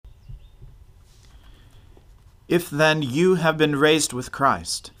If then you have been raised with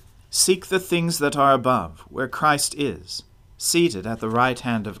Christ, seek the things that are above, where Christ is, seated at the right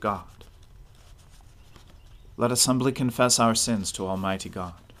hand of God. Let us humbly confess our sins to Almighty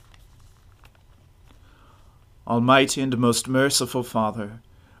God. Almighty and most merciful Father,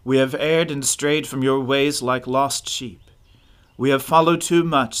 we have erred and strayed from your ways like lost sheep. We have followed too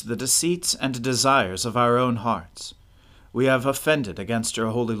much the deceits and desires of our own hearts. We have offended against your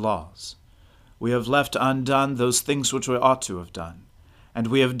holy laws. We have left undone those things which we ought to have done, and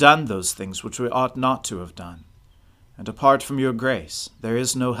we have done those things which we ought not to have done. And apart from your grace, there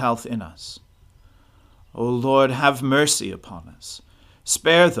is no health in us. O Lord, have mercy upon us.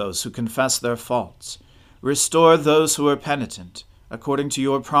 Spare those who confess their faults. Restore those who are penitent, according to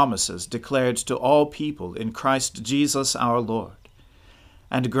your promises declared to all people in Christ Jesus our Lord.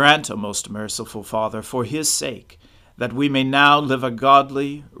 And grant, O most merciful Father, for his sake, that we may now live a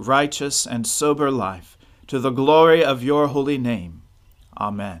godly, righteous, and sober life, to the glory of your holy name.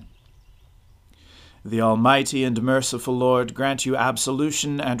 Amen. The Almighty and merciful Lord grant you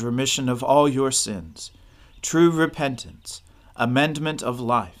absolution and remission of all your sins, true repentance, amendment of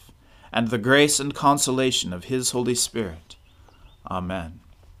life, and the grace and consolation of his Holy Spirit. Amen.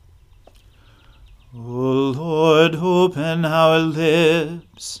 O Lord, open our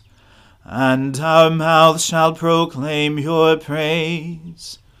lips, and our mouth shall proclaim your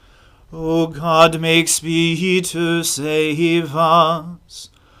praise. O God, make speed to save us.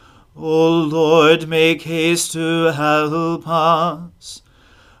 O Lord, make haste to help us.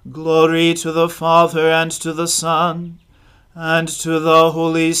 Glory to the Father, and to the Son, and to the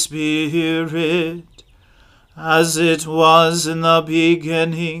Holy Spirit, as it was in the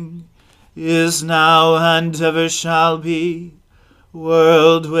beginning, is now, and ever shall be,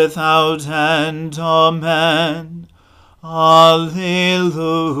 world without end. Amen. Alleluia.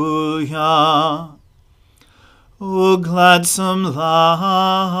 O gladsome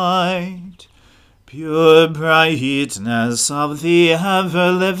light, pure brightness of the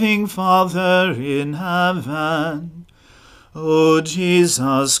ever-living Father in heaven, O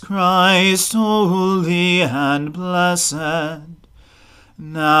Jesus Christ, holy and blessed,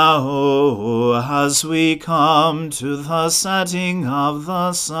 now, as we come to the setting of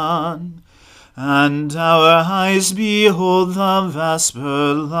the sun, and our eyes behold the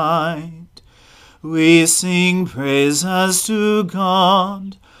vesper light, we sing praises to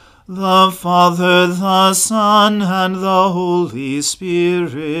God, the Father, the Son, and the Holy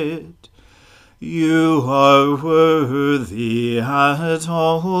Spirit. You are worthy at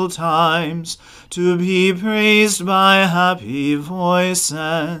all times to be praised by happy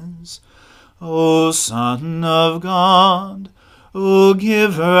voices, O Son of God, O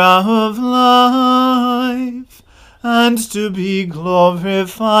Giver of life, and to be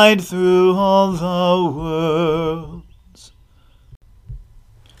glorified through all the worlds.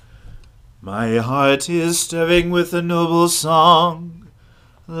 My heart is stirring with a noble song.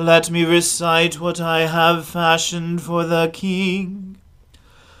 Let me recite what I have fashioned for the King.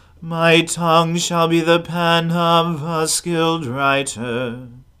 My tongue shall be the pen of a skilled writer.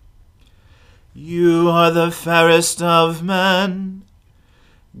 You are the fairest of men.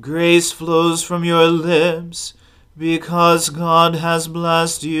 Grace flows from your lips, because God has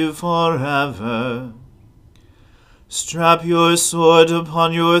blessed you forever. Strap your sword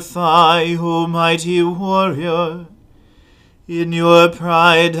upon your thigh, O mighty warrior, in your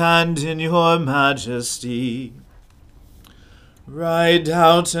pride and in your majesty. Ride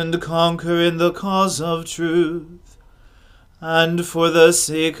out and conquer in the cause of truth, and for the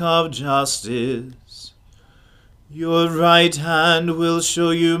sake of justice. Your right hand will show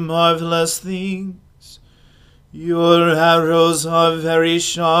you marvelous things. Your arrows are very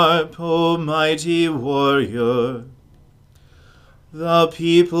sharp, O mighty warrior. The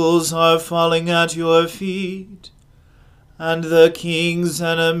peoples are falling at your feet, and the king's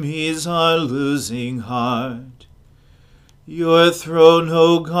enemies are losing heart. Your throne,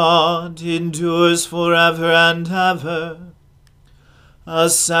 O God, endures forever and ever. A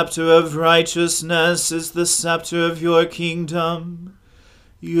scepter of righteousness is the scepter of your kingdom.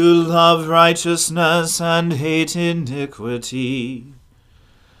 You love righteousness and hate iniquity.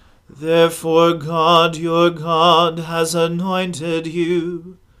 Therefore God, your God, has anointed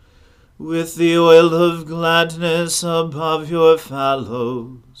you with the oil of gladness above your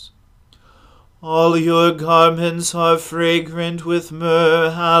fellows. All your garments are fragrant with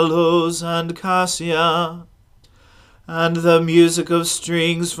myrrh, aloes, and cassia, and the music of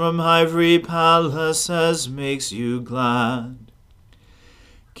strings from ivory palaces makes you glad.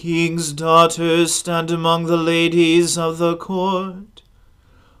 King's daughters stand among the ladies of the court.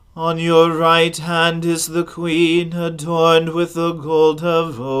 On your right hand is the Queen, adorned with the gold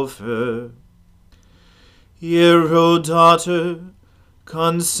of Ophir. Hear, O daughter,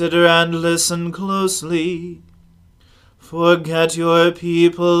 consider and listen closely. Forget your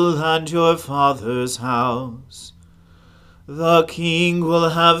people and your father's house. The king will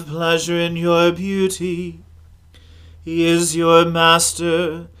have pleasure in your beauty. He is your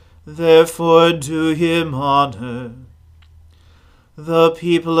master, therefore do him honor. The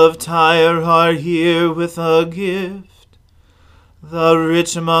people of Tyre are here with a gift. The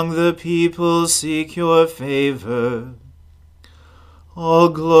rich among the people seek your favor. All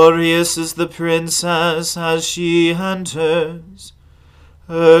glorious is the princess as she enters.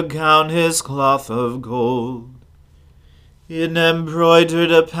 Her gown is cloth of gold. In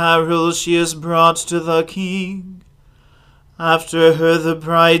embroidered apparel she is brought to the king. After her the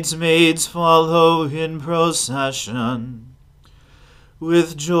bridesmaids follow in procession.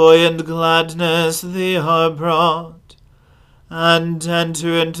 With joy and gladness they are brought, and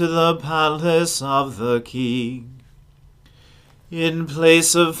enter into the palace of the king. In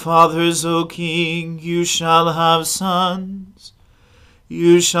place of fathers, O king, you shall have sons.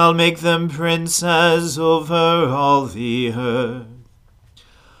 You shall make them princes over all the earth.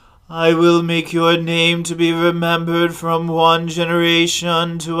 I will make your name to be remembered from one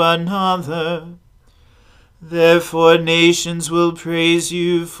generation to another. Therefore nations will praise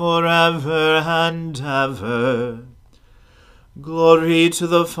you forever and ever. Glory to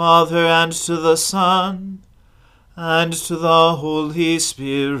the Father and to the Son and to the Holy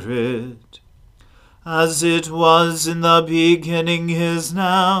Spirit, as it was in the beginning, is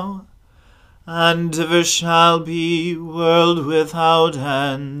now, and ever shall be, world without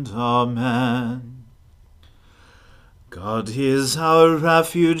end. Amen. God is our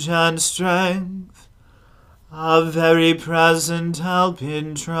refuge and strength, a very present help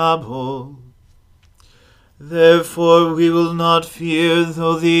in trouble. Therefore we will not fear,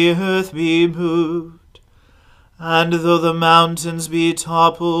 though the earth be moved, and though the mountains be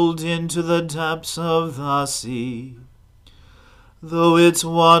toppled into the depths of the sea, though its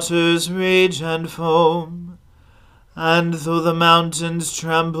waters rage and foam, and though the mountains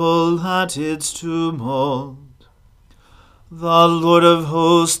tremble at its tumult. The Lord of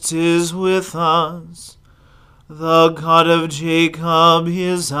hosts is with us. The God of Jacob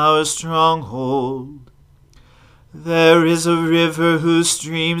is our stronghold. There is a river whose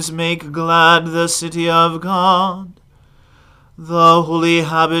streams make glad the city of God, the holy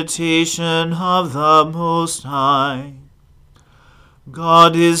habitation of the Most High.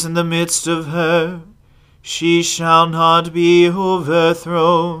 God is in the midst of her. She shall not be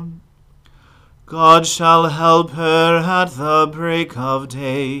overthrown. God shall help her at the break of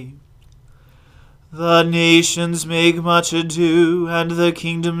day. The nations make much ado, and the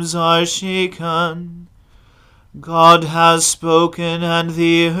kingdoms are shaken. God has spoken, and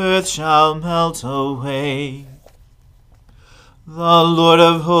the earth shall melt away. The Lord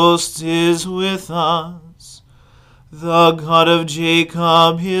of hosts is with us. The God of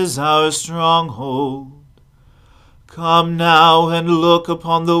Jacob is our stronghold. Come now and look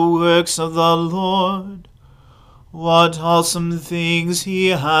upon the works of the Lord, what awesome things he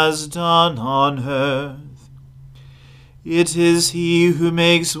has done on earth. It is he who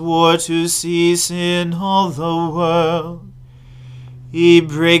makes war to cease in all the world. He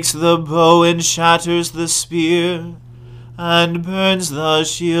breaks the bow and shatters the spear, and burns the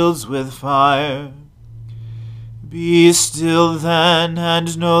shields with fire. Be still then,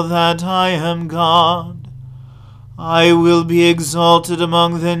 and know that I am God. I will be exalted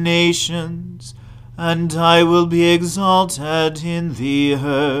among the nations, and I will be exalted in the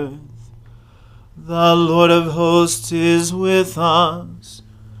earth. The Lord of hosts is with us.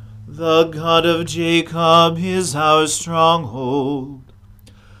 The God of Jacob is our stronghold.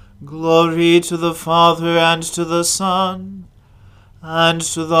 Glory to the Father and to the Son and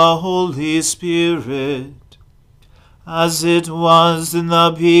to the Holy Spirit, as it was in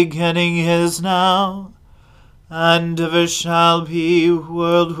the beginning, is now, and ever shall be,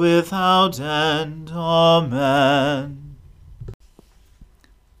 world without end. Amen.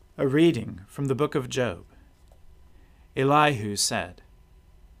 A reading from the book of Job. Elihu said,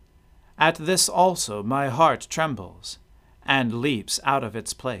 At this also my heart trembles, and leaps out of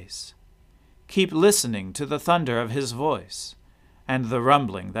its place. Keep listening to the thunder of his voice, and the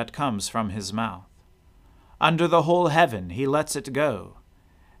rumbling that comes from his mouth. Under the whole heaven he lets it go,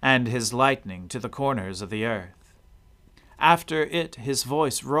 and his lightning to the corners of the earth. After it his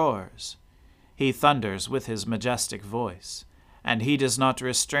voice roars. He thunders with his majestic voice, and he does not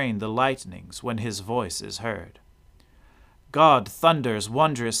restrain the lightnings when his voice is heard. God thunders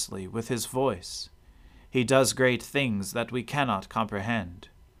wondrously with his voice. He does great things that we cannot comprehend.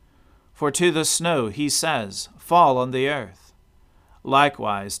 For to the snow he says, Fall on the earth.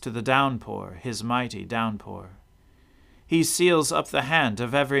 Likewise to the downpour, his mighty downpour. He seals up the hand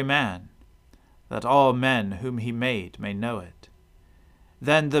of every man, that all men whom he made may know it.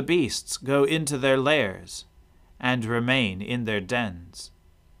 Then the beasts go into their lairs, and remain in their dens.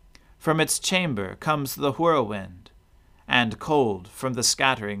 From its chamber comes the whirlwind, and cold from the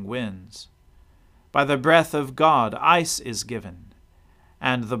scattering winds. By the breath of God ice is given,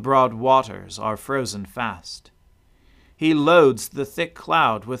 and the broad waters are frozen fast. He loads the thick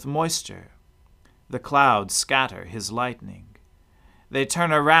cloud with moisture. The clouds scatter his lightning. They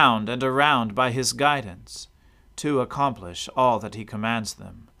turn around and around by his guidance, to accomplish all that he commands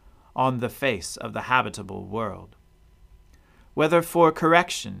them, on the face of the habitable world. Whether for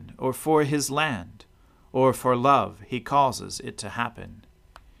correction, or for his land, or for love, he causes it to happen.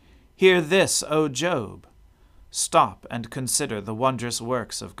 Hear this, O Job. Stop and consider the wondrous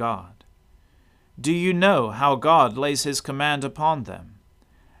works of God. Do you know how God lays his command upon them,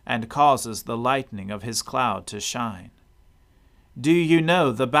 and causes the lightning of his cloud to shine? Do you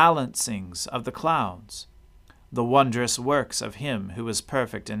know the balancings of the clouds, the wondrous works of him who is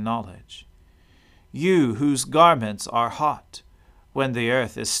perfect in knowledge? You whose garments are hot, when the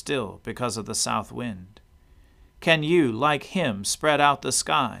earth is still because of the south wind. Can you, like him, spread out the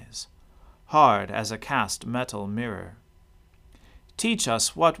skies, hard as a cast metal mirror? Teach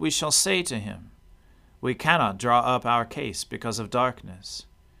us what we shall say to him. We cannot draw up our case because of darkness.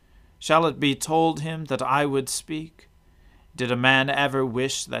 Shall it be told him that I would speak? Did a man ever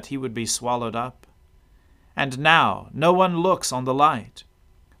wish that he would be swallowed up? And now no one looks on the light,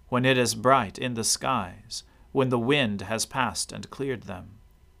 when it is bright in the skies, when the wind has passed and cleared them.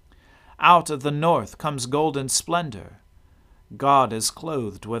 Out of the north comes golden splendor. God is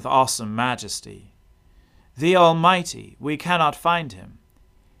clothed with awesome majesty. The Almighty, we cannot find him.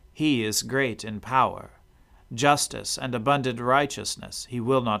 He is great in power. Justice and abundant righteousness he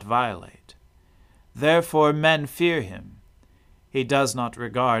will not violate. Therefore men fear him. He does not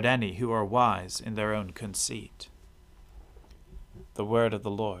regard any who are wise in their own conceit. The word of the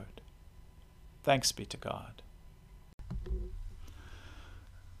Lord. Thanks be to God.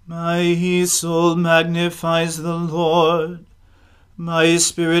 My soul magnifies the Lord. My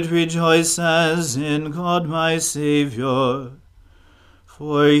spirit rejoices in God my Saviour.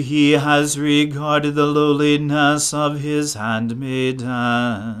 For he has regarded the lowliness of his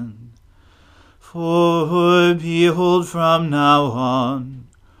handmaiden. For behold, from now on,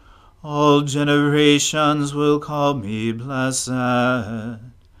 all generations will call me blessed.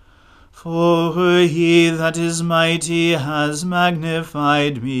 For he that is mighty has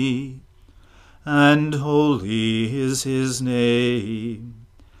magnified me, and holy is his name.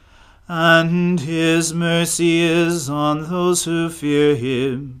 And his mercy is on those who fear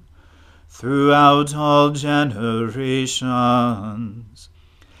him throughout all generations.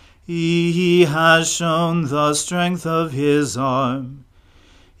 He has shown the strength of his arm.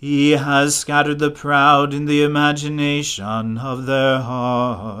 He has scattered the proud in the imagination of their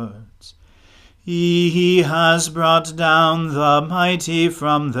hearts. He has brought down the mighty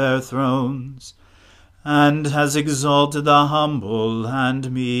from their thrones, and has exalted the humble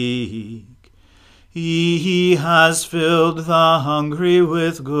and meek. He has filled the hungry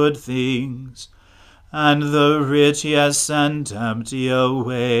with good things, and the rich he has sent empty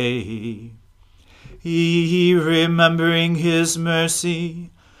away. He, remembering his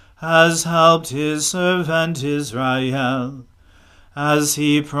mercy, has helped his servant Israel, as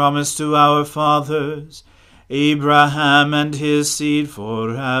he promised to our fathers, Abraham and his seed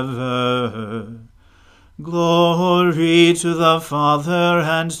forever. Glory to the Father,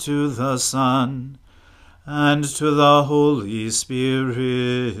 and to the Son, and to the Holy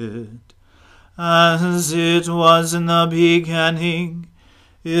Spirit, as it was in the beginning,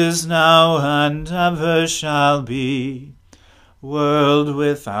 is now, and ever shall be, world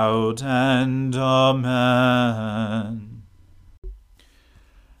without end. Amen.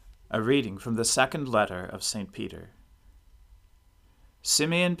 A reading from the second letter of St. Peter.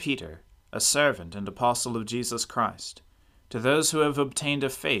 Simeon Peter, a servant and apostle of Jesus Christ, to those who have obtained a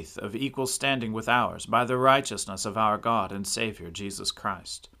faith of equal standing with ours by the righteousness of our God and Savior Jesus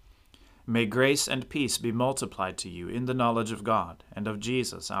Christ. May grace and peace be multiplied to you in the knowledge of God and of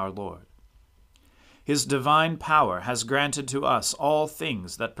Jesus our Lord. His divine power has granted to us all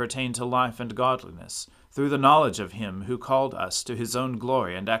things that pertain to life and godliness, through the knowledge of him who called us to his own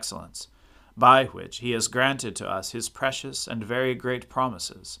glory and excellence, by which he has granted to us his precious and very great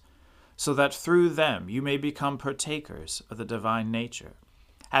promises, so that through them you may become partakers of the divine nature,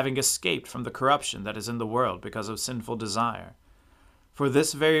 having escaped from the corruption that is in the world because of sinful desire. For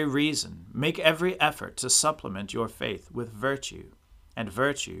this very reason, make every effort to supplement your faith with virtue, and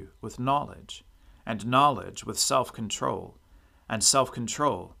virtue with knowledge, and knowledge with self-control, and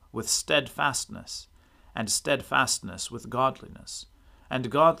self-control with steadfastness, and steadfastness with godliness, and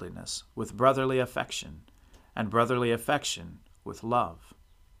godliness with brotherly affection, and brotherly affection with love.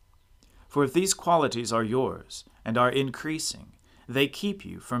 For if these qualities are yours, and are increasing, they keep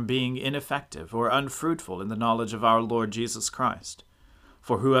you from being ineffective or unfruitful in the knowledge of our Lord Jesus Christ.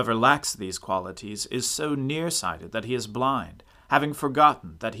 For whoever lacks these qualities is so nearsighted that he is blind, having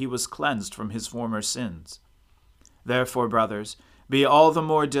forgotten that he was cleansed from his former sins. Therefore, brothers, be all the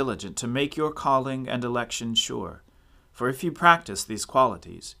more diligent to make your calling and election sure. For if you practice these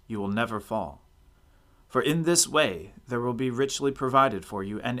qualities, you will never fall. For in this way there will be richly provided for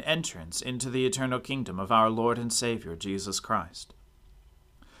you an entrance into the eternal kingdom of our Lord and Savior Jesus Christ.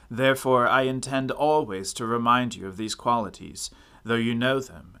 Therefore I intend always to remind you of these qualities, though you know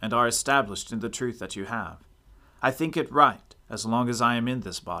them and are established in the truth that you have. I think it right, as long as I am in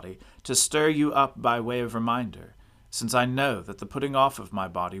this body, to stir you up by way of reminder, since I know that the putting off of my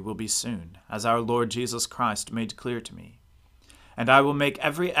body will be soon, as our Lord Jesus Christ made clear to me. And I will make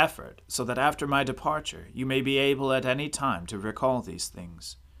every effort so that after my departure you may be able at any time to recall these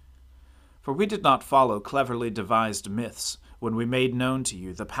things. For we did not follow cleverly devised myths when we made known to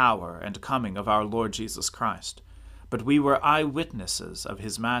you the power and coming of our Lord Jesus Christ, but we were eyewitnesses of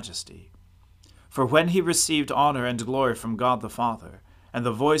his majesty. For when he received honor and glory from God the Father, and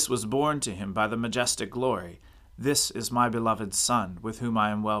the voice was borne to him by the majestic glory, "This is my beloved Son, with whom I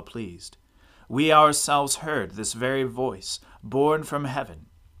am well pleased," we ourselves heard this very voice, borne from heaven,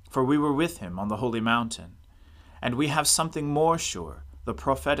 for we were with him on the holy mountain. And we have something more sure, the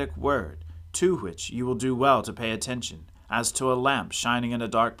prophetic word, to which you will do well to pay attention, as to a lamp shining in a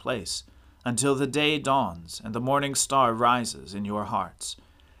dark place, until the day dawns and the morning star rises in your hearts,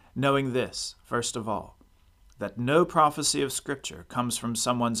 knowing this, first of all, that no prophecy of Scripture comes from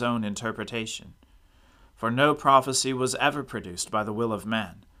someone's own interpretation. For no prophecy was ever produced by the will of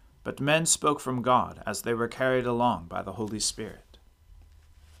man, but men spoke from God as they were carried along by the Holy Spirit.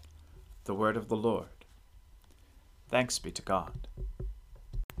 The word of the Lord. Thanks be to God.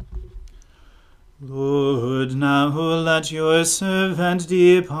 Lord, now let your servant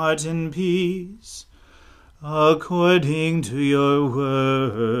depart in peace, according to your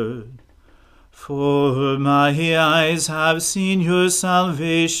word. For my eyes have seen your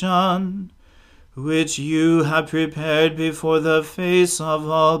salvation, which you have prepared before the face of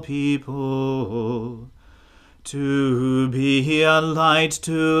all people, to be a light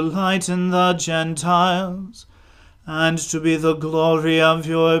to lighten the Gentiles, and to be the glory of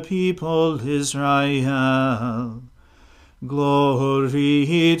your people Israel.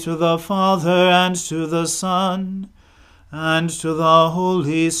 Glory to the Father, and to the Son, and to the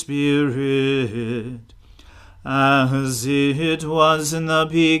Holy Spirit, as it was in the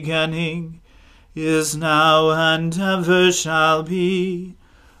beginning, is now, and ever shall be,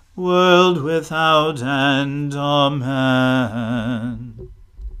 world without end. Amen.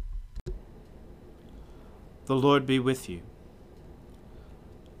 The Lord be with you.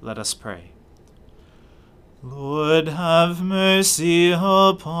 Let us pray. Lord, have mercy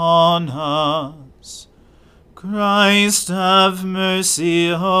upon us. Christ, have mercy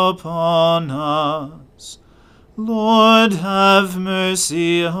upon us. Lord, have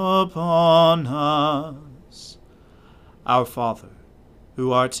mercy upon us. Our Father,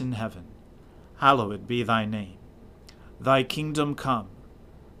 who art in heaven, hallowed be thy name. Thy kingdom come,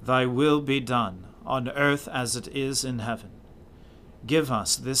 thy will be done, on earth as it is in heaven. Give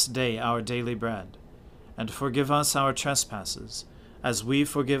us this day our daily bread, and forgive us our trespasses, as we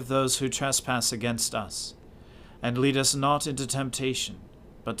forgive those who trespass against us. And lead us not into temptation,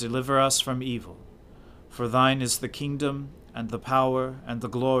 but deliver us from evil. For thine is the kingdom, and the power, and the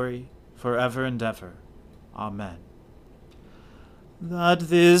glory, forever and ever. Amen. That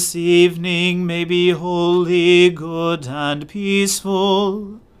this evening may be holy, good, and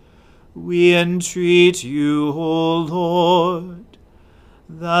peaceful, we entreat you, O Lord,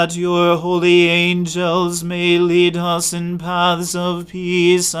 that your holy angels may lead us in paths of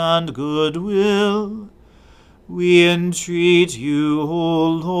peace and goodwill. We entreat you, O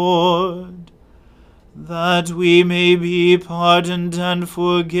Lord, that we may be pardoned and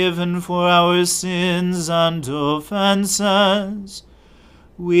forgiven for our sins and offenses.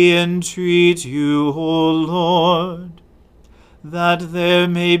 We entreat you, O Lord, that there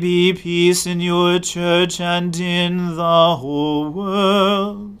may be peace in your church and in the whole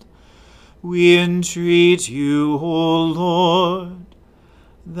world. We entreat you, O Lord,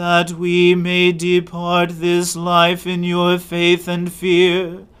 that we may depart this life in your faith and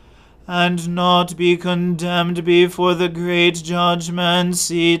fear, and not be condemned before the great judgment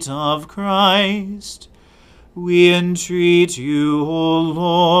seat of Christ. We entreat you, O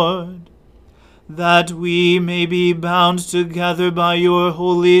Lord, that we may be bound together by your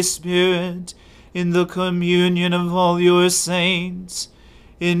Holy Spirit in the communion of all your saints,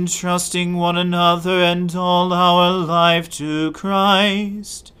 entrusting one another and all our life to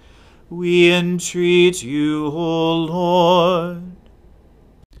Christ. We entreat you, O Lord.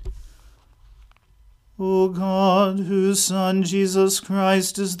 O God, whose Son Jesus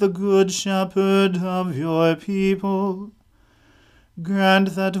Christ is the good shepherd of your people,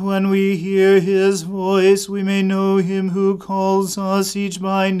 grant that when we hear his voice we may know him who calls us each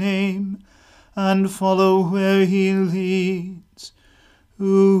by name, and follow where he leads,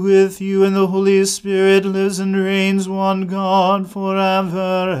 who with you and the Holy Spirit lives and reigns one God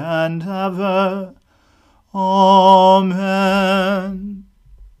forever and ever. Amen.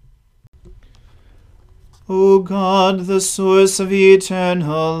 O God, the source of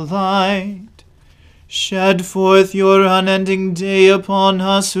eternal light, shed forth your unending day upon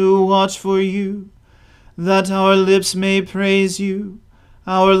us who watch for you, that our lips may praise you,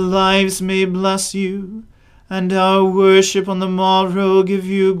 our lives may bless you, and our worship on the morrow give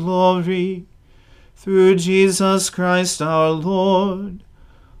you glory. Through Jesus Christ our Lord.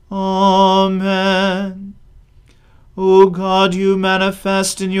 Amen. O God, you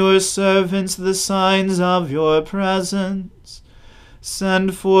manifest in your servants the signs of your presence.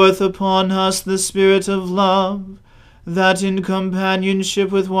 Send forth upon us the Spirit of love, that in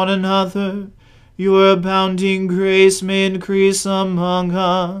companionship with one another your abounding grace may increase among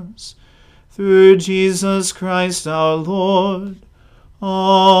us. Through Jesus Christ our Lord.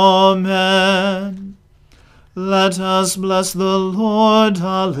 Amen. Let us bless the Lord.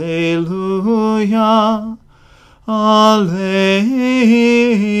 Alleluia. Alleluia.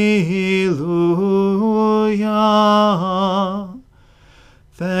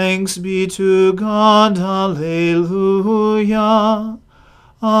 Thanks be to God. Alleluia.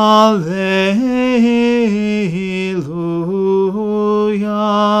 Alleluia.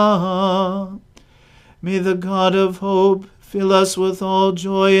 May the God of hope fill us with all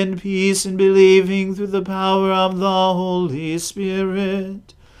joy and peace in believing through the power of the Holy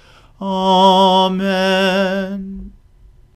Spirit. Amen.